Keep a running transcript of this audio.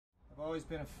always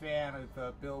been a fan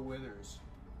of Bill Withers,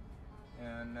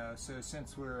 and so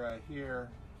since we're here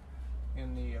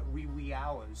in the wee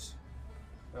hours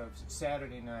of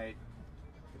Saturday night,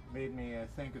 it made me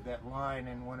think of that line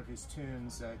in one of his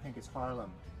tunes. I think it's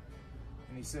Harlem,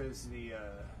 and he says the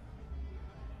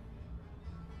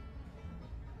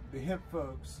hip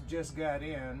folks just got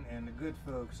in and the good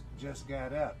folks just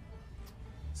got up.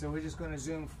 So we're just going to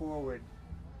zoom forward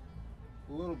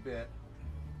a little bit.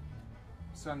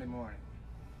 Sunday morning.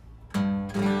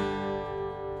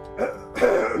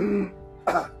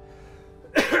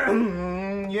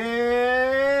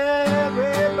 Yeah,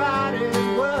 everybody's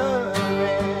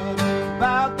worried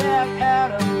about that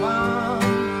atom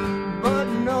bomb, but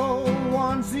no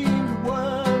one seems to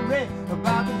worry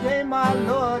about the day my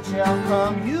Lord shall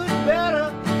come. You'd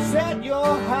better set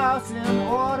your house in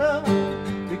order,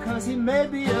 because he may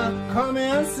be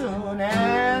coming soon,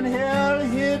 and he'll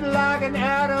hit like an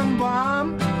atom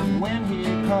bomb when he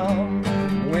comes.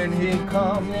 When he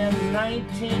comes in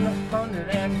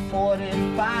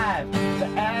 1945, the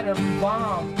atom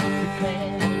bomb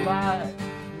became alive.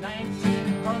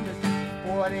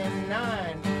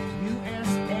 1949,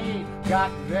 USA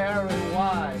got very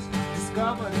wise,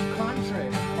 discovered a country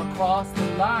across the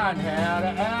line had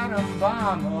an atom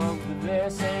bomb of the very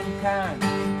same kind.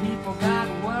 People got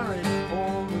worried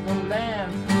over the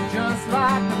land, just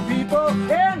like the people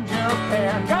in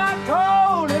Japan. God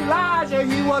told Elijah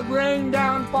he would bring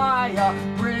down fire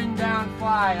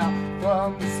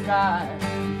from the sky.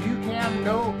 You can't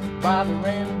know by the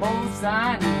rainbow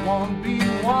sign, it won't be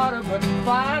water but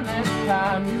fire next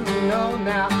time. You know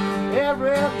now,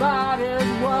 everybody's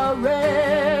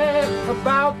worried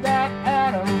about that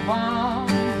atom bomb,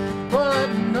 but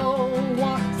no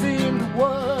one seems to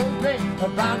worry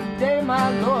about the day my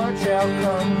Lord shall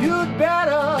come. You'd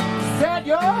better set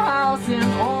your house in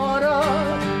order,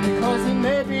 because he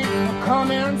may be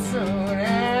coming soon,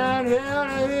 and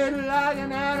he'll hit like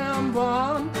an atom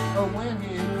bomb when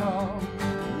he comes.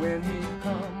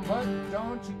 But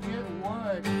don't you get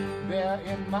worried, bear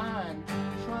in mind,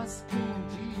 trust King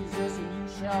Jesus and you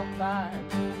shall find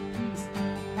peace,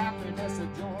 happiness, a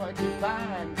joy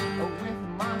divine, with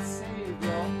my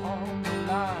Savior on the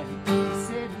line. He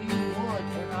said he would,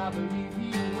 and I believe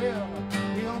he will.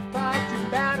 He'll fight your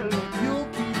battle if you'll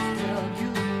keep still. You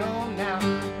know now,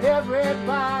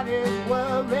 everybody's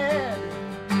worried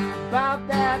about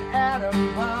that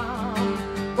atom bomb,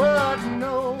 but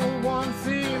no one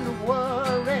seems to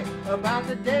worry about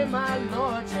the day my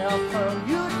Lord shall come.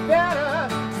 You'd better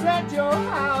set your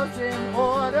house in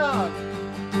order,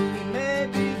 he may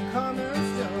be coming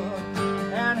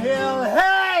soon, and he'll,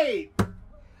 hey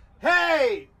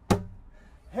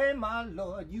my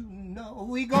Lord, you know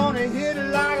we gonna hit it